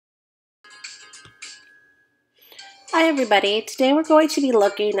Hi everybody, today we're going to be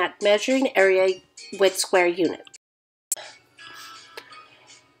looking at measuring area with square units.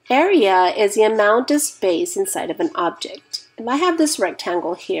 Area is the amount of space inside of an object. If I have this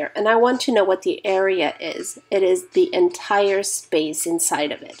rectangle here and I want to know what the area is, it is the entire space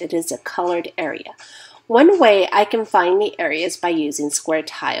inside of it. It is a colored area. One way I can find the area is by using square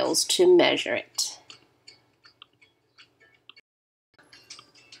tiles to measure it.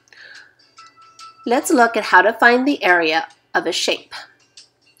 Let's look at how to find the area of a shape.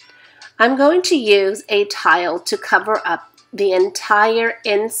 I'm going to use a tile to cover up the entire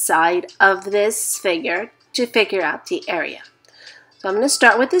inside of this figure to figure out the area. So I'm going to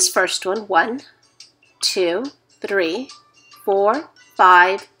start with this first one. 1, 2, 3, 4,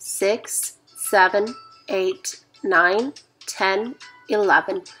 5, 6, 7, 8, 9, 10,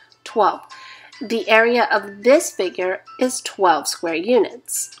 11, 12. The area of this figure is 12 square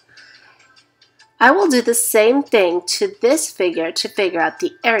units. I will do the same thing to this figure to figure out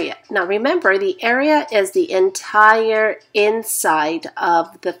the area. Now remember, the area is the entire inside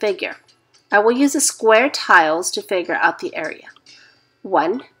of the figure. I will use the square tiles to figure out the area.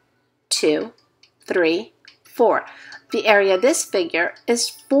 1, 2, 3, 4. The area of this figure is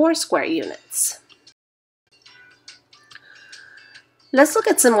 4 square units. Let's look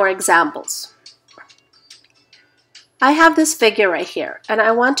at some more examples. I have this figure right here, and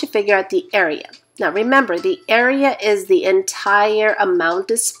I want to figure out the area. Now remember, the area is the entire amount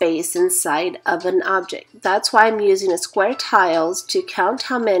of space inside of an object. That's why I'm using a square tiles to count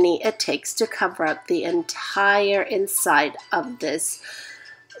how many it takes to cover up the entire inside of this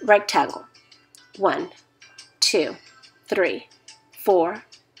rectangle. 1, 2, 3, 4,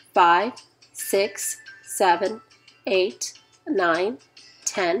 5, 6, 7, 8, 9,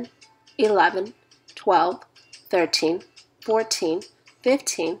 10, 11, 12, 13, 14,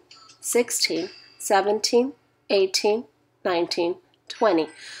 15, 16, 17, 18, 19, 20.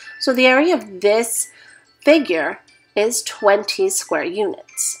 So the area of this figure is 20 square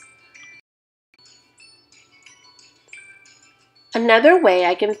units. Another way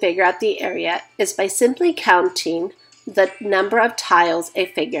I can figure out the area is by simply counting the number of tiles a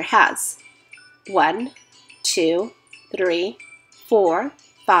figure has. 1, 2, 3, 4,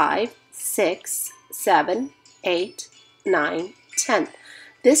 5, 6, 7, 8, 9, 10.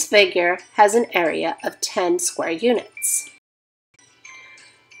 This figure has an area of 10 square units.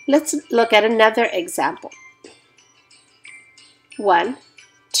 Let's look at another example. 1,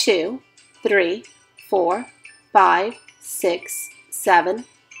 2, 3, 4, 5, 6, 7,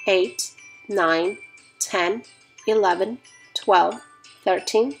 8, 9, 10, 11, 12,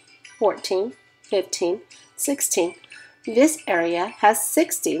 13, 14, 15, 16. This area has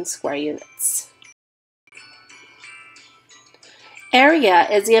 16 square units. Area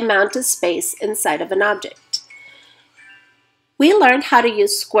is the amount of space inside of an object. We learned how to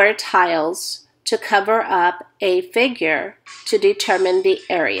use square tiles to cover up a figure to determine the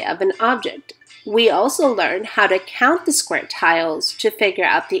area of an object. We also learned how to count the square tiles to figure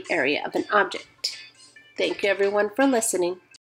out the area of an object. Thank you everyone for listening.